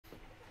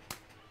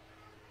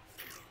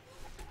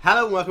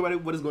Hello and welcome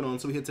everybody, what is going on?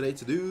 So we're here today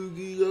to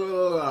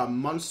do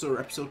Monster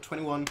episode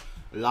 21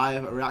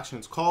 live reaction.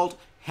 It's called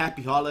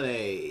Happy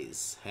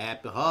Holidays.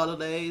 Happy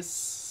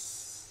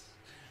Holidays.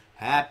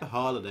 Happy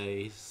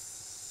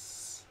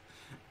Holidays.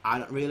 I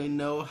don't really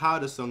know how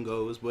the song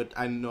goes, but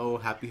I know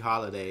Happy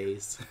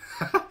Holidays.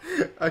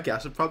 Okay, I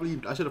should have probably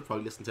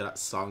listened to that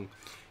song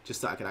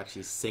just so I could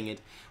actually sing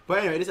it. But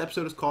anyway, this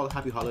episode is called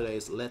Happy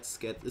Holidays.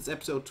 It's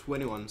episode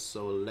 21,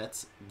 so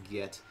let's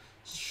get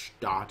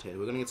started.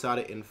 We're gonna get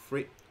started in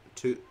 3,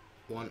 2,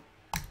 1.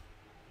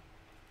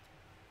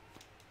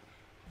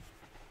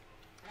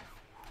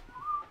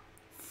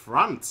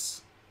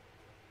 France.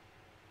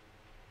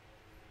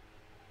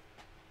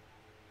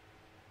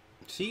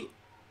 See?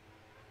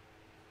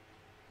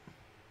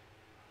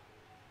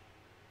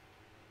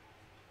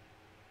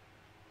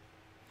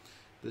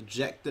 The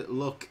dejected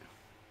look.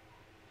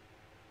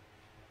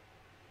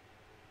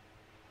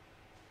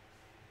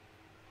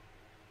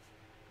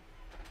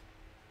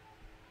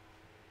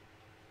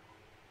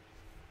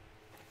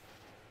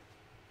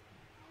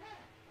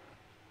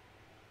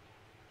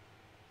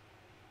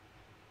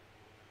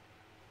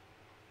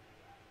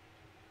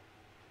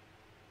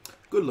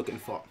 Good looking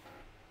for.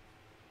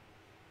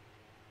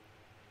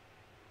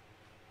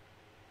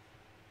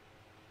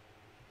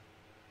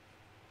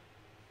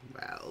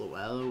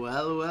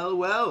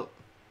 Well.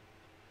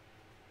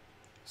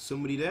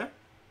 Somebody there?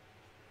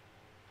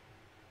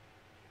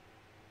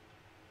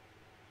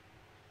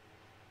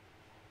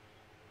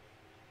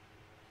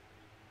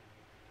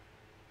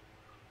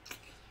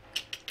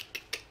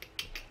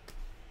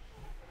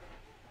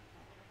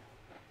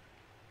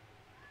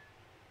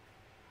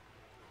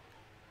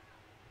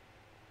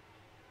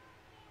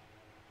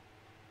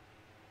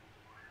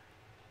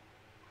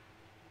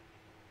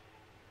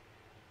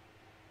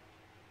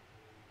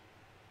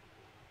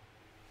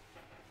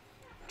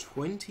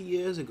 "20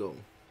 years ago."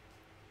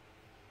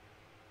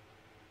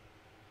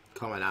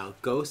 Come on now,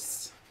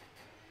 ghosts.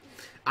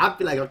 I'd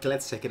be like, okay,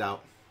 let's check it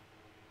out.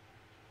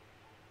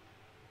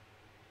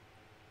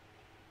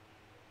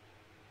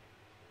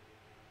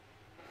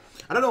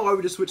 I don't know why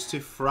we just switched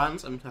to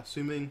France. I'm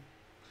assuming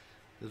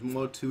there's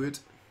more to it.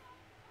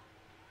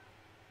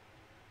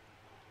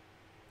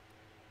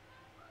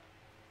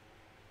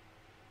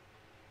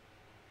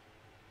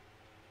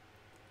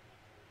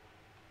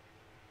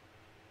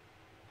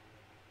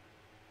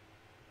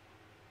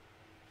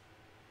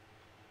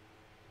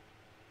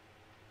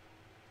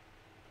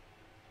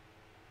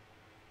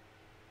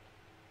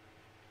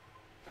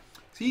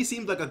 He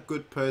seems like a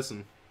good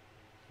person.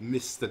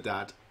 Mr.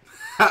 Dad.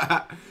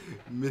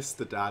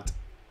 Mr. Dad.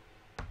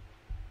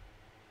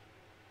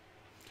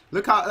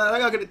 Look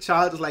how good the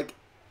child is like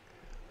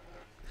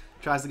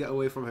tries to get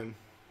away from him.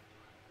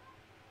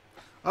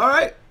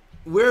 Alright.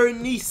 We're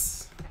in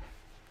Nice.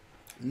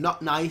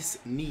 Not nice,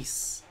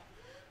 Nice.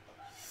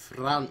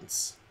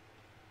 France.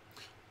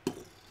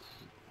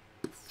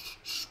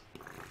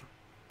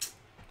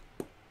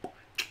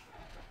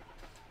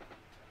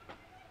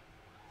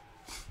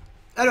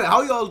 Anyway, how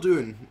are you all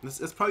doing?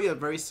 It's probably a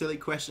very silly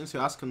question to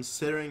ask,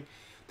 considering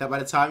that by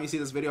the time you see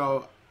this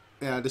video,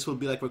 this will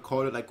be like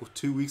recorded like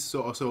 2 weeks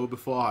or so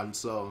beforehand.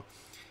 So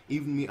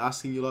even me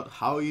asking you lot,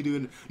 how are you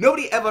doing?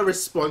 Nobody ever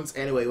responds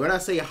anyway. When I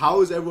say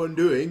how is everyone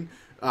doing,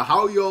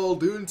 how are you all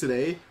doing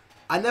today,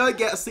 I never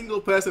get a single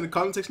person in the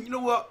comment section. You know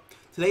what?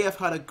 Today I've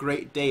had a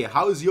great day.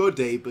 How's your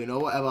day? But you know,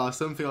 whatever,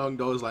 something along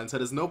those lines. So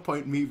there's no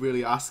point me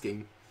really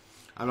asking.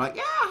 I'm like,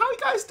 yeah, how you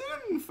guys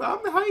doing, fam?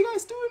 How you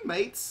guys doing,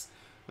 mates?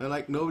 And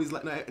like nobody's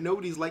like, yeah,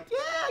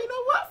 you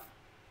know what?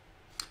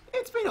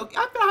 It's been okay.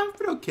 I've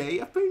been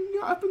okay. I've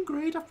been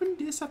great. I've been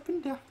this. I've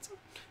been that.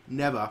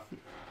 Never.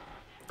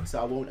 So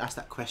I won't ask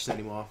that question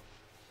anymore.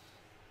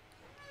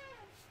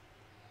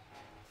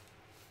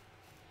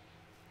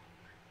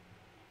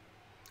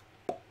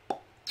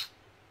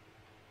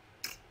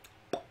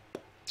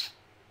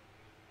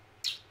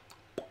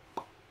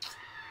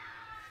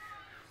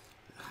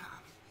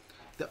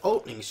 The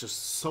opening is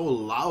just so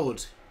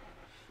loud,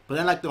 but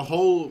then like the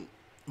whole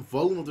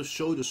volume of the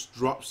show just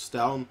drops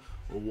down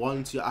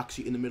once you're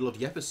actually in the middle of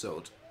the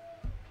episode.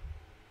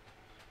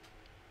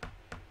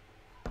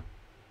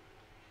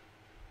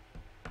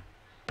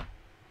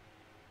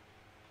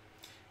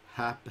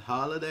 Happy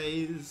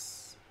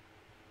Holidays.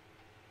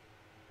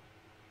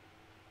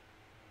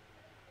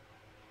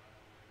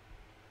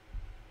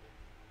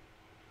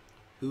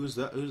 Who's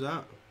that? Who's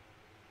that?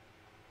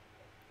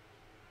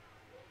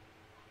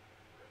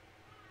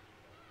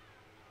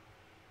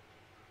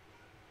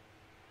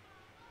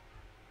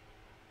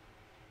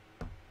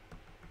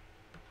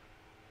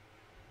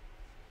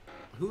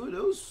 Who are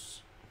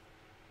those?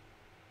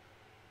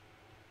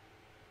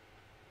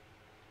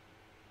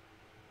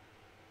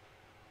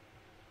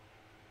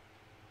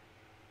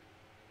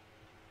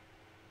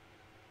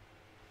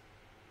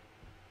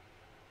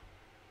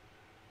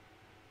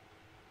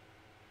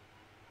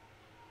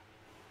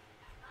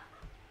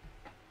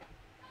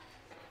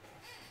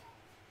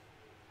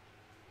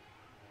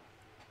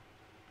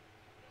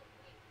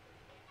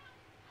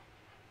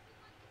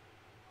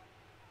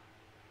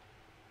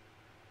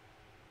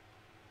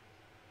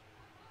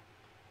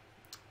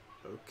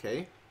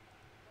 Okay.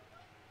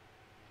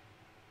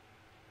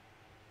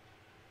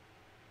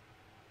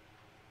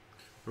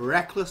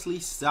 Recklessly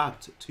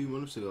stabbed 2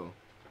 months ago.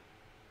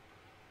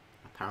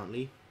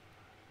 Apparently.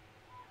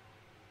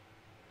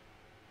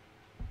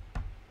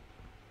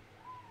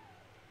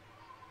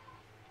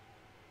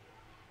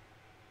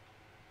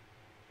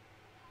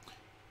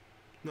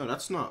 No,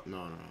 that's not.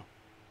 No, no, no.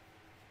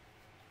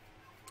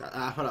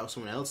 I thought that was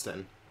someone else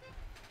then.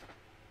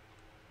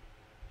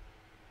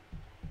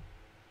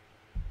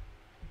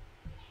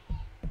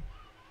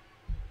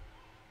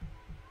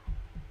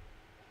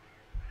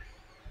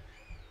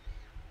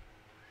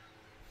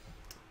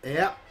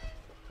 Yeah.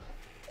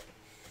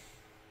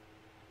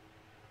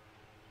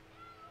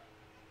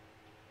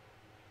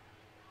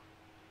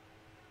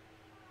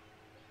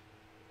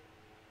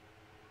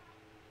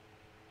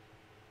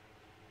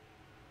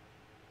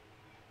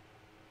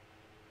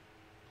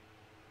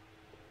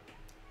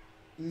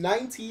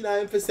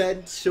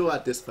 %99 sure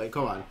at this point.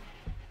 Come on.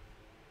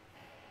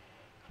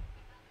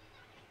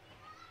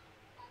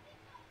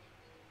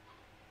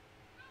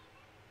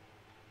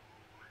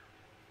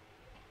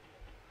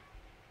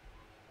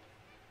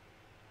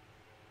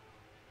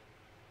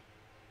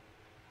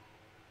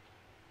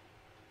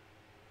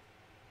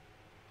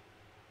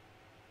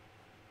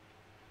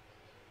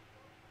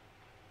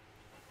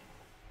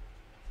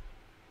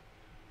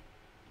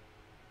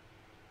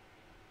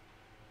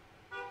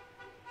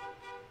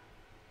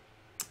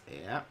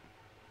 Yeah.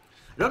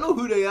 I don't know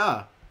who they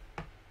are.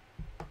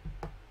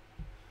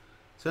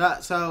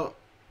 So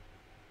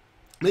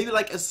maybe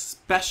like a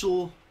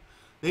special.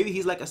 Maybe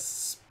he's like a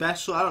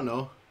special. I don't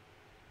know.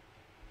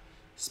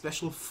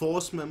 Special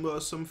force member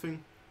or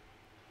something.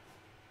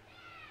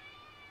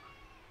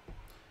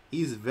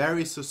 He's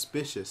very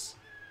suspicious.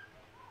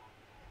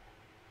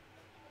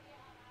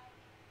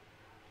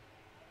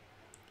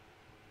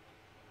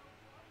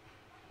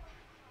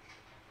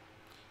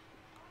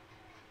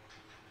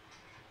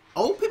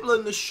 All people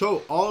in the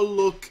show all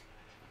look.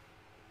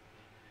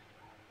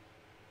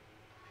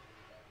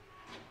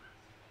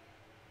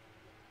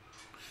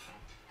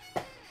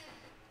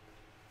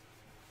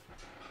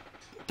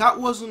 That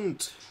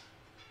wasn't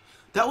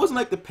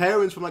like the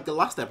parents from like the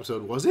last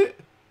episode, was it?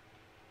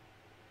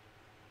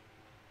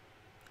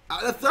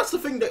 That's the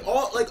thing. They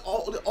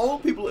all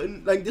people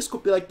in like this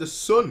could be like the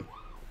son.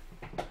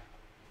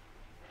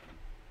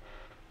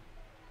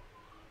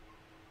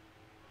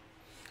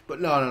 But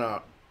no, no,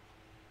 no.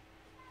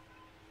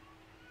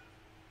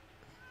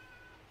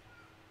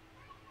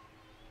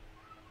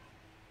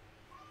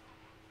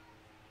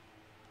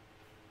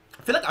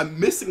 I feel like I'm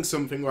missing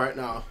something right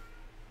now.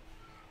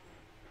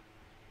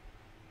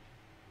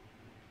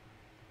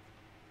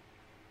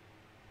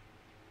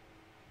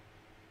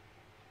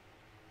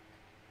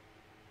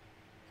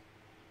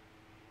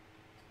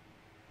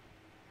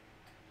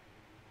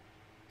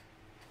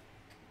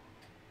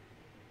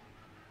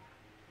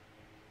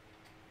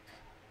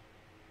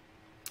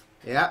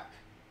 Yeah.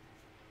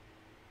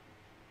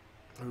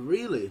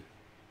 Really?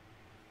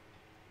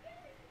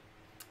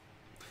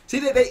 See,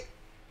 they...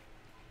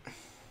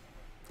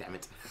 Damn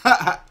it.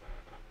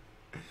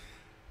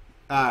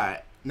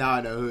 Alright, now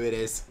I know who it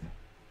is.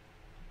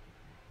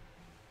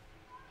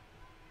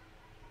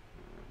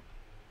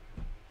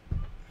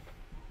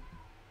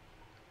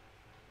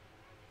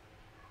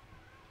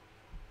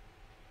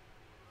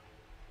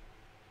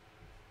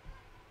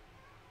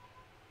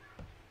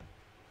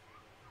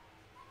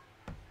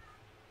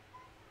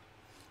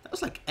 That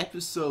was like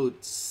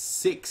episode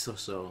 6 or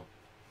so.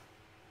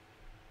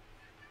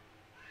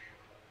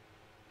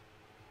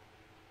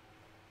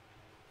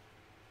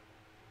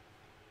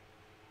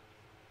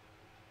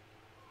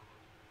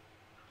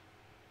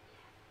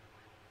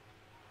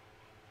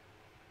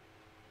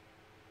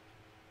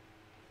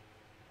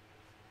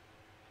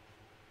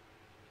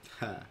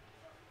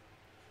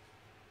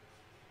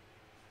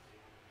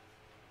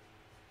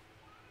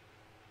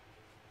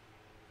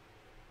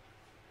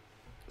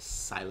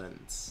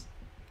 Silence.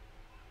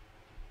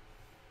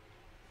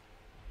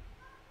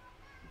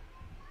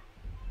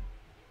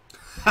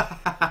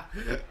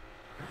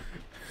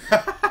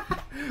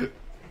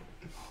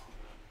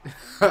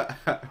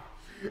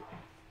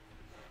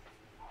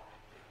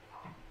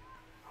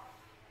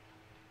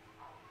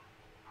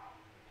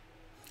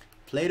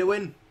 Play to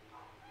win.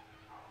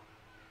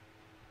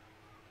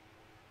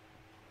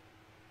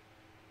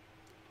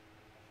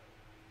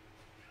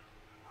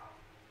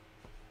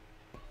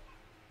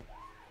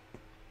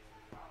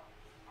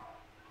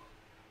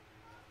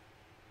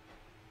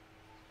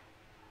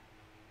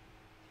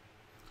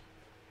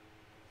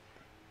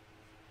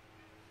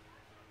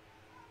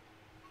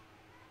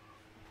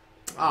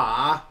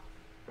 Ah,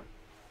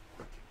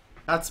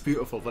 that's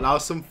beautiful. But now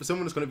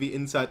someone's going to be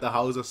inside the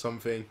house or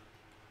something.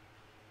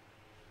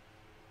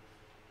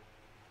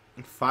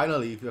 And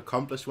finally, you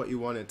accomplished what you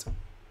wanted.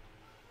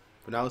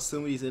 But now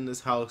somebody's in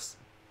this house.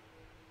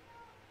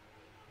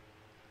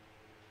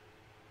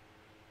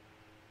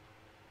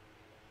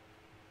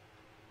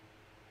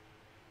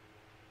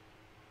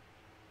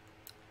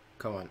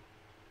 Come on.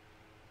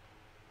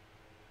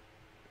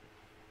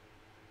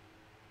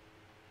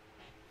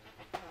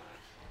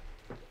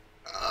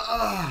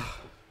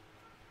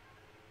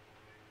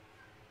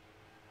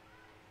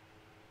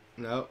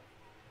 No.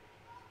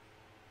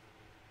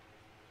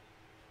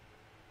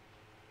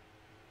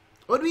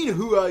 What do you mean,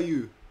 who are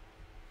you?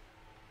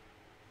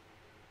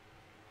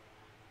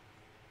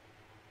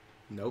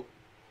 Nope.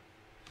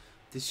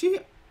 Did she?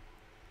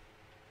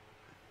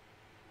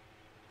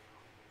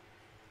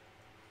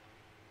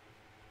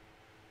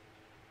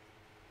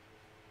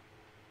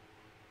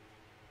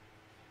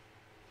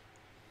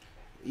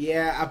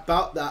 Yeah,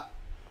 about that.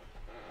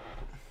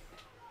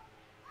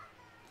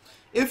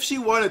 If she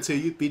wanted to,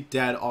 you'd be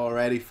dead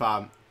already,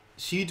 fam.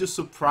 She just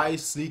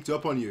surprise sneaked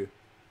up on you.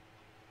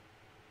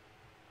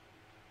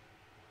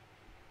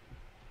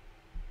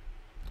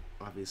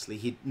 Obviously,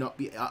 he'd not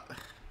be... I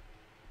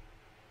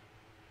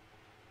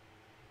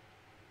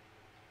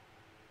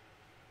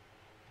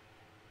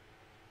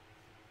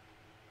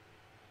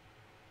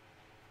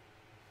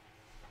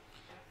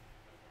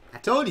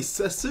told you,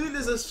 as soon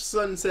as his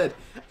son said,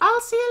 "I'll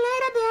see you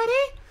later,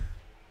 Daddy,"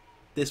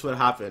 this would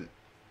happen.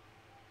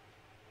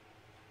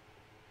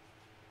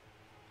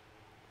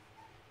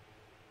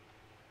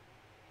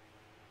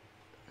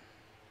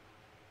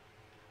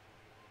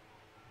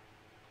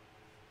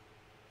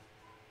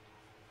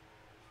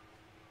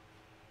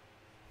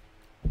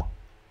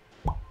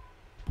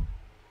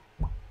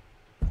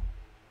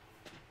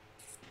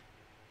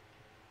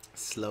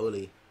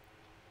 Slowly.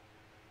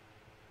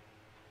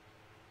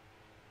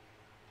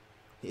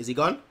 Is he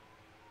gone?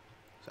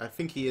 I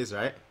think he is,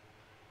 right?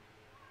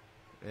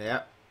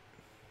 Yeah.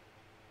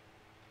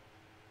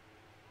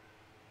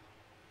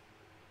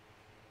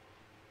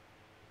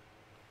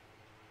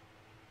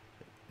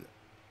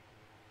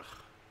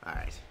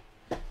 Alright.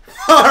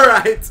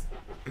 Alright!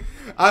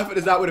 I thought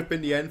that would have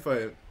been the end for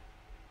him.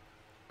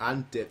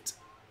 And dipped.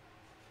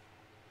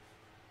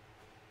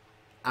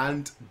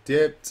 And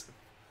dipped.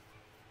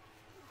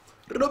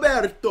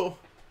 Roberto.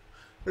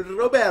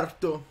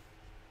 Roberto.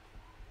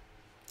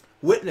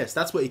 Witness.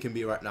 That's what he can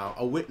be right now.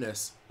 A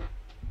witness.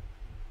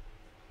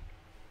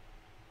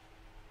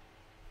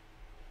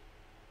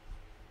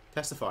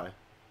 Testify.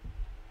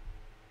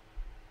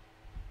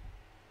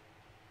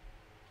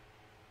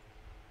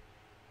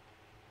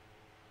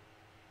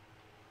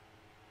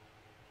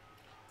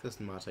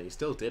 Doesn't matter. He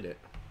still did it.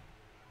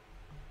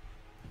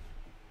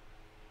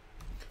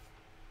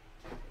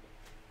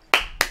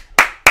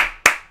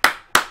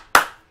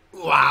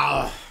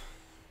 Wow.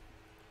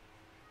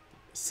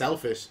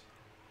 Selfish.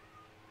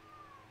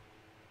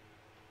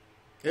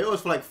 If it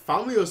was for like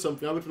family or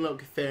something, I would have been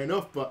like, fair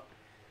enough, but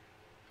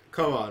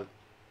come on.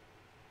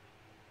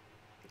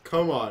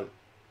 Come on.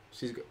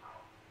 She's good.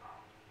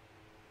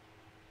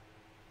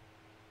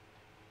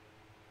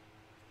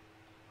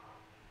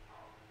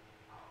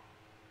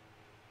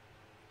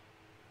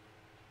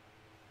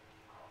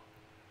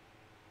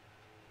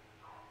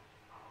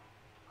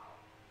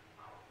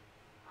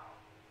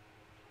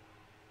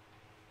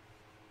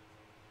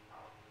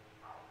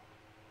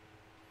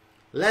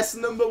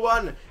 Lesson number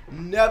 1,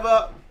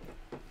 never,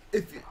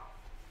 if you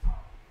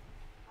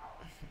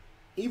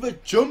either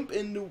jump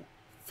in the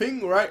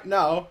thing right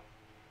now,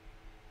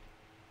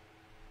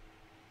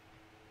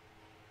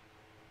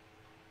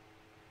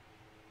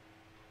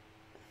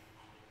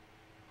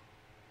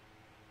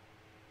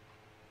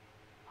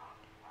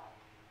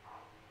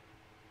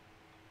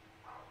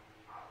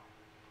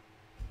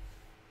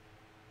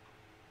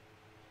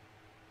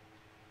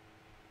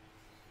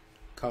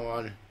 come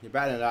on, you're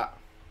better than that.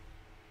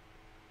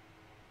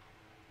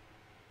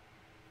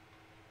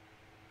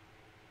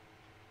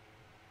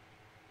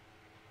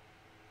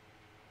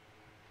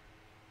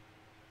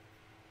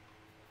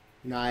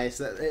 Nice.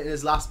 In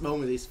his last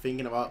moment, he's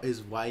thinking about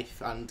his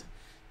wife and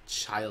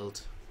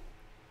child.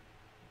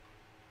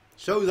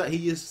 Shows that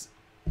he is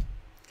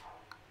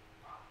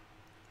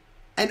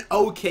an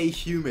okay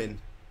human.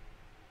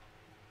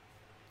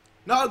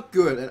 Not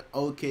good, an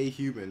okay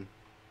human.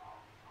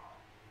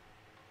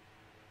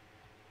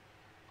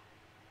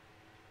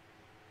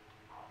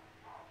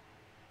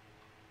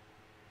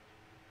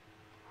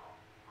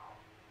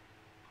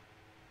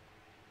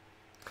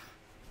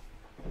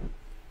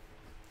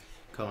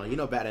 Come on, you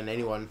know better than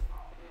anyone.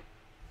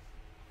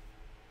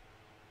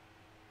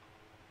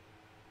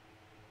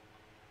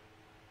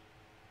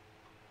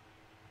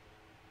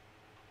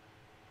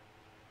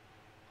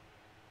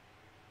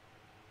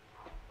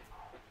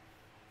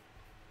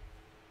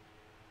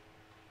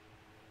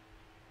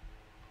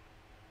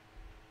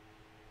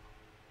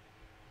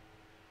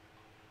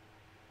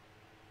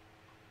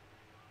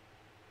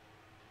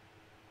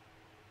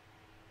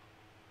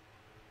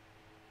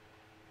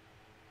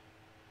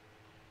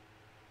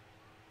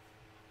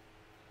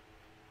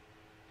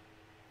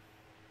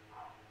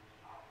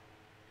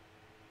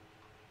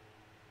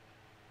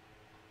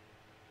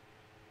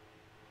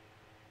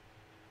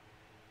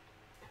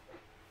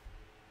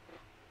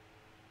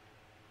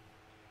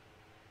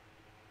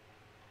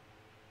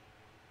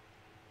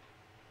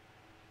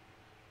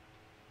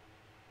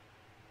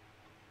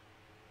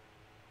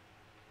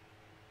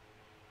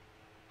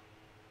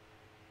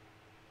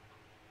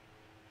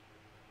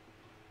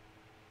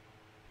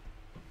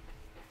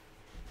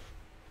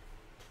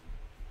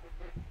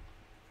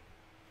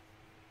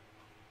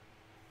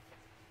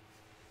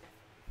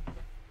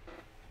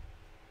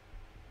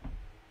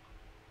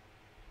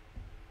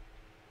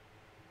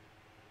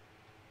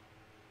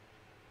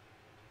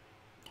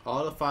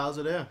 All the files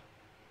are there.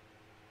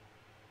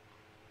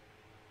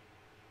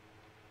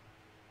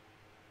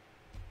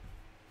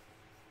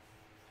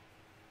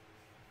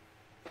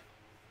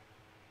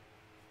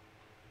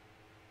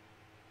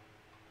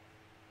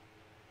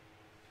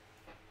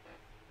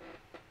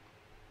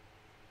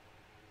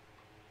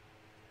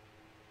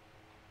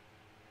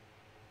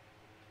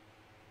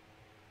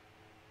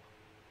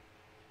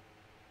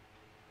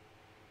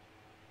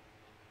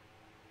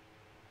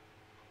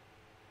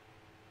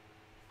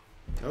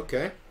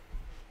 Okay.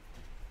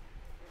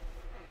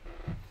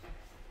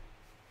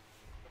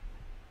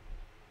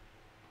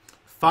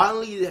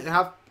 Finally, they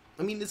have.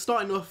 I mean, it's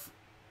not enough.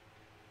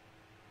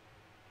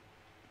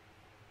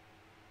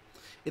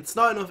 It's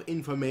not enough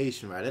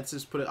information, right? Let's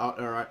just put it out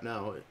there right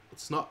now.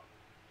 It's not.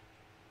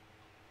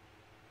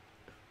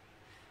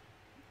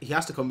 He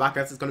has to come back.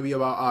 That's going to be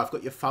about. Oh, I've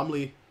got your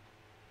family.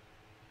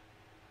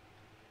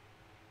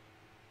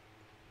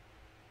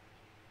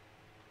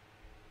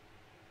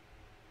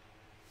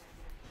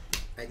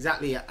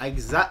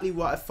 Exactly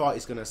what I thought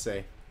he's going to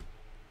say.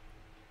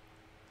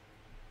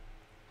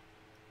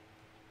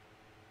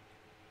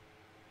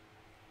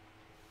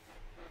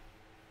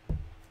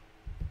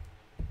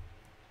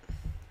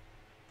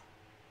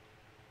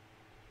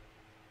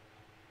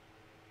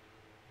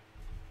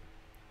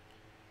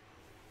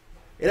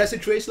 In a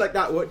situation like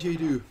that, what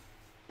do?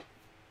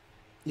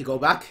 You go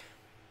back.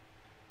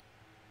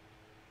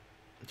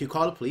 Do you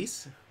call the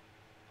police?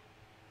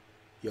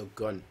 Your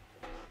gun.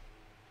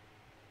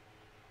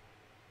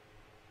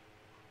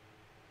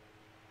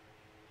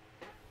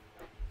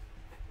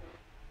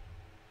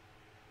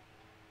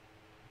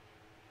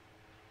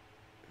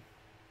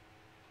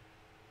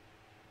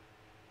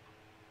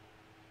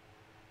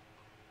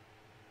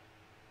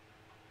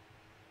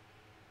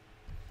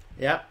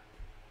 Yeah.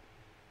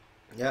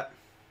 Yeah.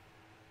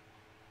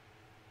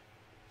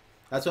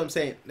 That's what I'm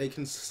saying. They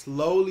can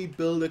slowly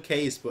build a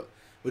case, but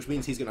which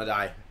means he's gonna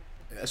die.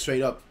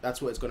 Straight up,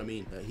 that's what it's gonna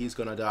mean. He's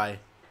gonna die.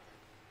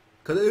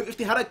 Because if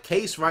they had a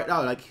case right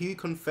now, like he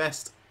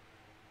confessed,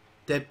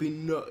 there'd be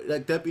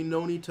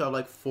no need to have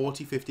like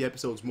 40, 50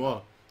 episodes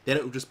more. Then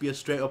it would just be a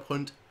straight up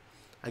hunt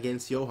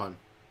against Johan.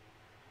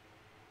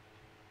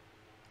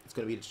 It's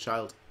gonna be the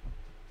child.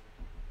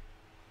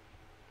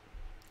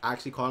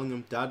 Actually calling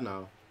him dad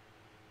now.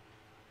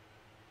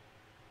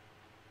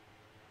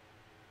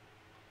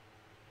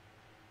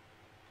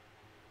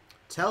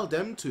 Tell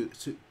them to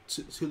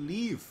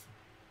leave.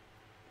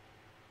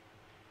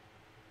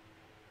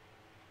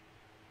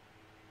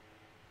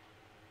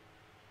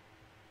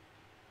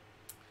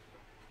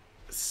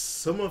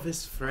 Some of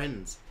his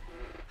friends.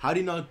 How do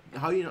you not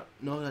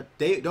know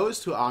that those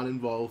two aren't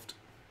involved?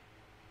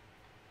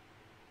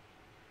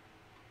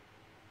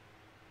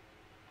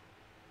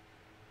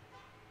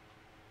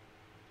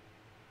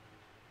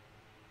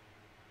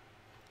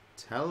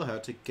 Tell her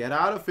to get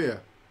out of here.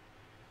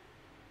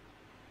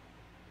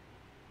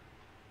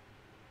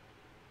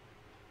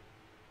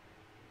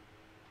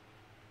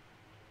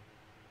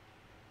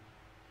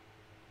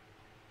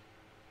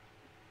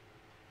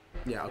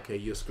 Yeah, okay,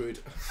 you're screwed.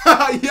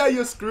 Yeah,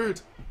 you're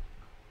screwed.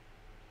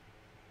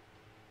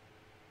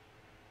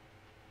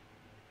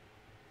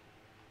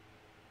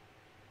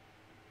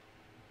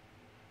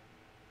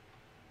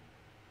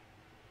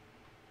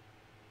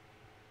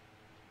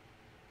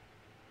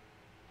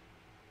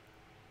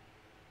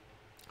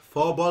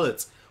 Four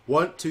bullets.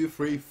 1, 2,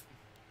 3.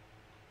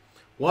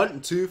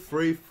 1, 2,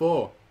 3,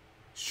 4.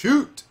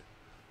 Shoot!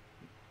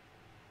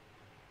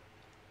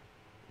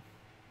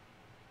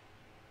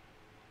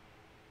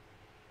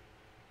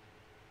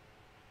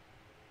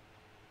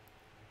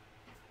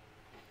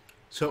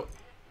 So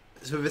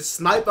with a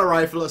sniper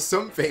rifle or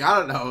something, I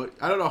don't know.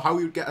 I don't know how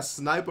you'd get a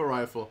sniper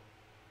rifle.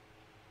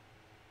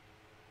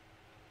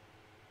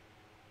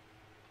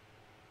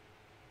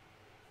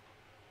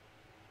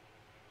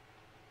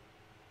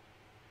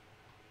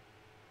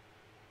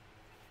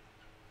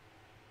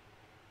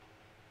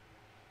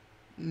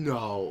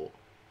 No.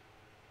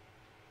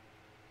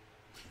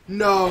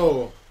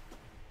 No.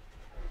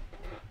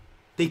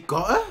 They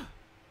got her?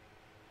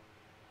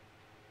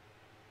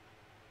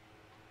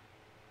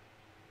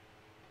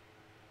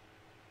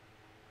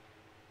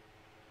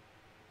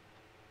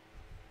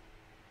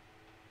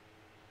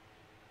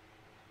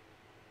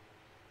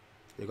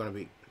 They're gonna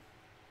be.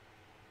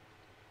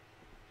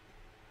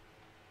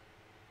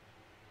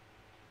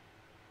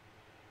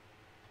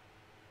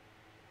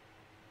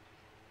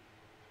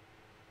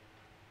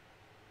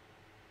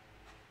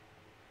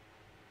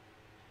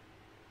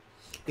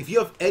 If you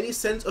have any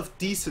sense of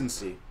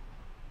decency,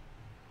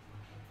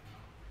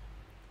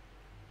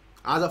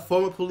 as a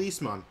former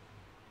policeman,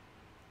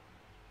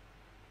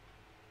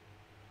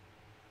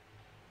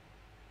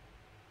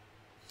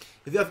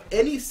 if you have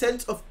any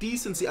sense of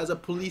decency as a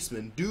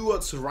policeman, do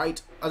what's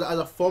right. As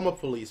a former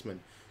policeman,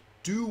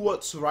 do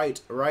what's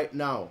right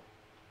now.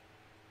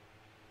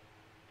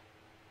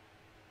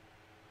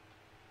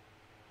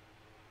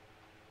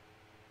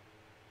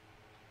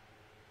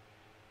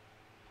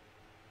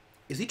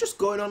 Is he just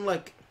going on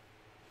like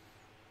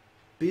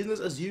business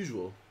as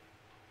usual?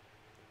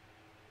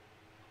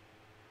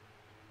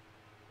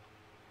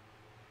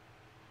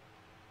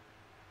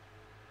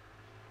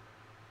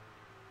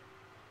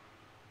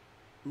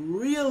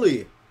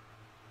 Finally!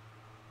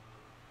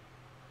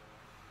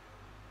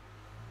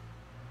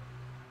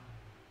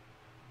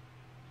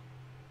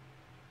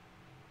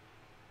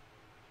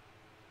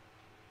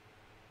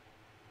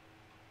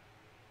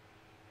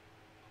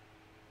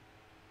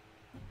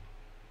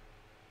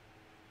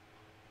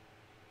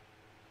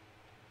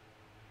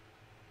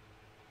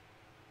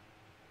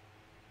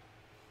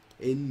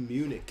 In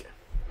Munich.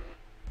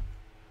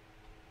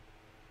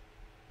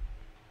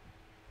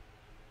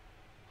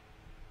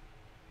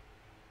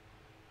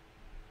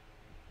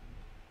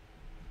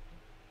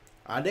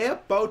 Are they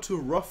about to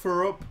rough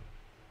her up?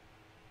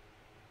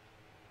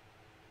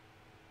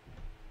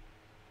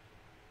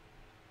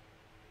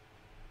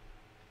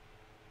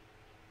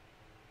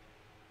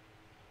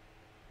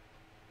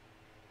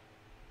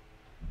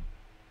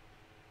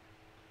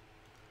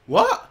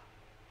 What?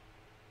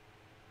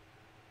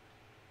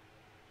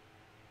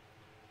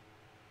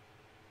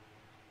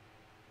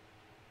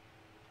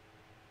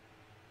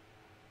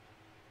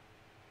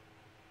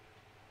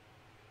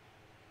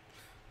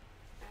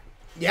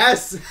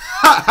 Yes!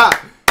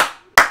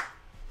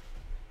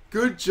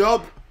 Good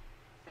job.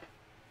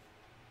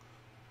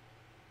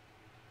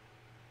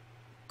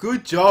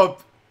 Good job.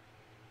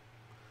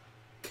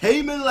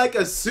 Came in like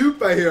a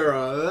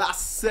superhero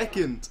last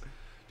second.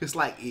 Just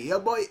like, yeah,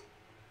 boy.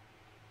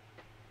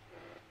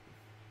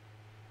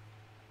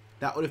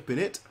 That would have been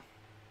it.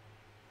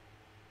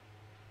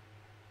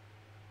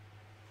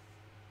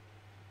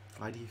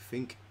 Why do you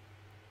think?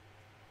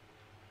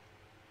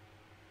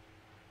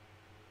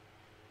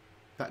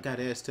 That guy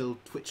there is still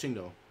twitching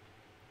though.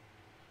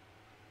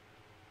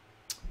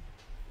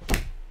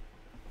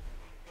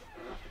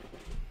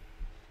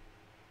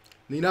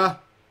 Nina.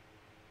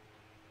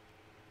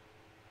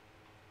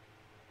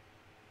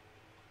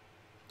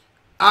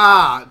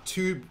 Ah,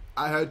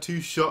 I heard 2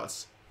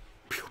 shots.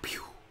 Pew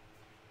pew.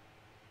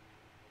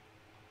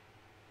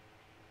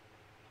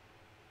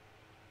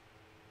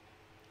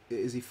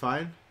 Is he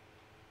fine?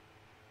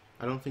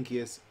 I don't think he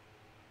is.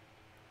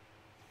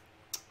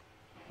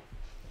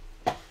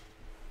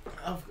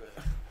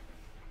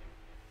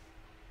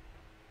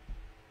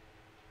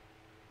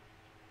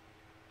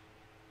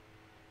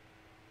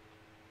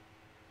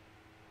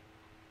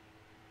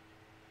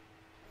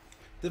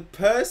 The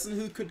person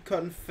who could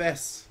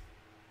confess.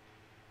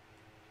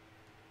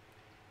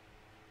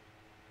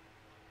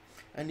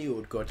 I knew it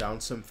would go down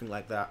something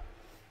like that.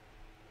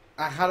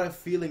 I had a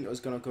feeling it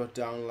was going to go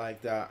down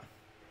like that.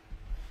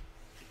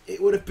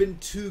 It would have been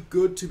too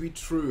good to be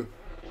true.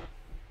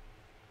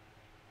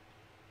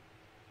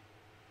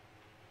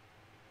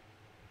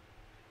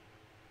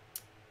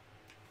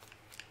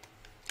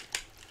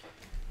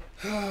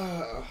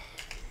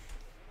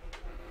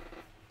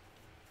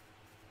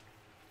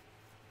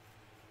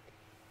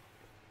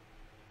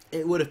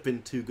 It would have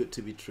been too good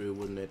to be true,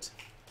 wouldn't it?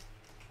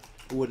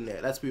 Wouldn't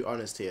it? Let's be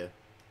honest here.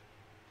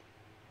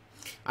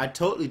 I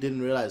totally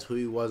didn't realize who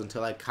he was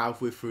until like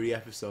halfway through the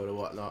episode or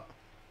whatnot.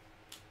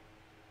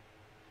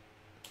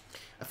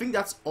 I think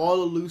that's all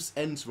the loose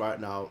ends right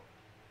now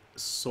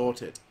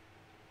sorted.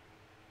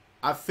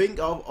 I think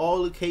of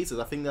all the cases,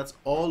 I think that's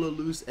all the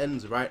loose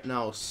ends right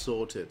now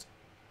sorted.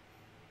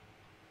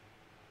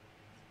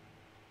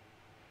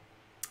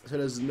 So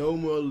there's no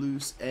more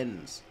loose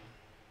ends.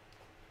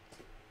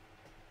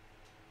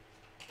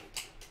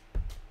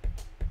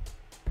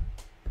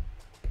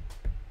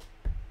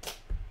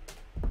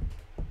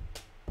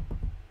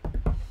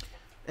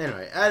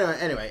 Anyway,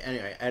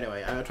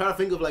 I'm trying to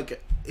think of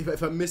like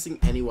if I'm missing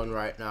anyone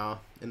right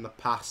now in the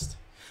past.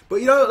 But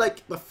you know,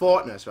 like the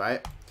Fortness,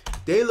 right?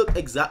 They look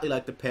exactly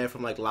like the pair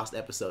from like last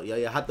episode. Yeah,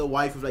 you had the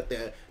wife with like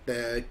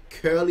the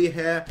curly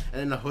hair,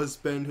 and then the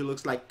husband who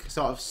looks like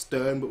sort of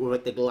stern but with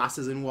like the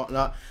glasses and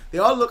whatnot. They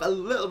all look a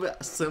little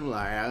bit similar,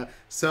 yeah?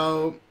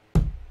 So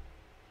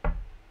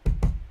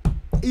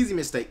easy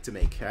mistake to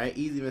make, right?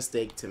 Easy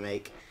mistake to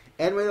make.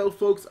 Anyway, though,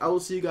 folks, I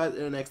will see you guys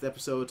in the next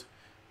episode.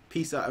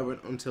 Peace out, everyone.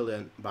 Until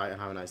then, bye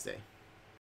and have a nice day.